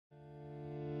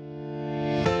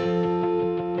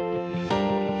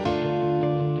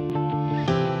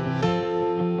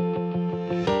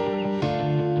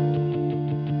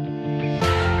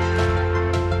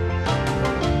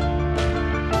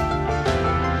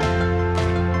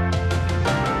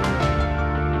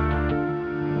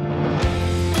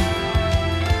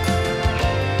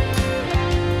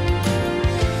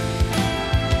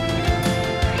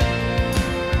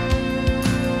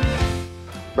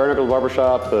Bareknuckles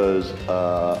Barbershop is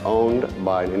owned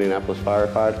by an Indianapolis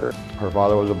firefighter. Her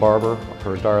father was a barber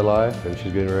her entire life, and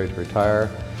she's getting ready to retire.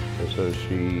 And so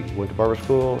she went to barber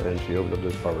school and she opened up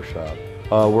this barbershop.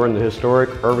 We're in the historic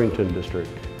Irvington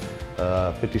district,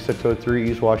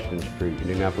 5603 East Washington Street,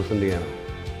 Indianapolis, Indiana.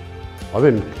 I've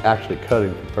been actually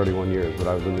cutting for 31 years, but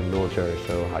I was in the military,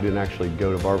 so I didn't actually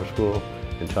go to barber school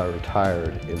until I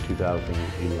retired in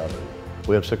 2011.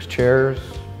 We have 6 chairs,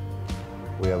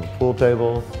 we have a pool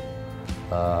table,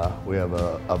 we have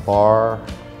a bar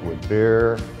with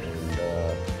beer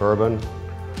and bourbon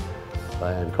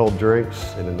and cold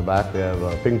drinks, and in the back we have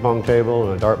a ping pong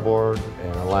table and a dartboard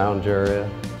and a lounge area.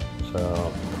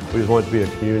 So we just want it to be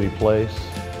a community place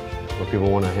where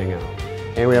people want to hang out.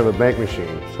 And we have a bank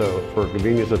machine, so for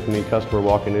convenience, if any customer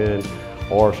walking in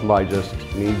or if somebody just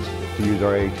needs to use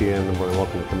our ATM, they're more than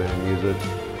welcome to come in and use it.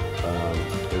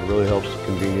 It really helps the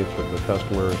convenience with the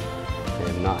customers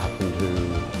and not having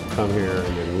to come here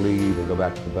and then leave and go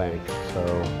back to the bank.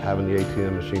 So having the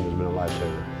ATM machine has been a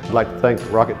lifesaver. I'd like to thank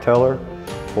ROCKET Teller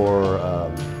for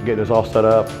getting us all set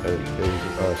up. It was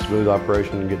a smooth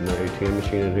operation getting their ATM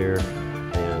machine in here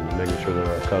and making sure that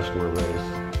our customer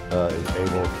base is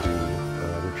able to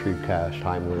retrieve cash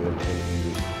timely and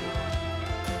easy.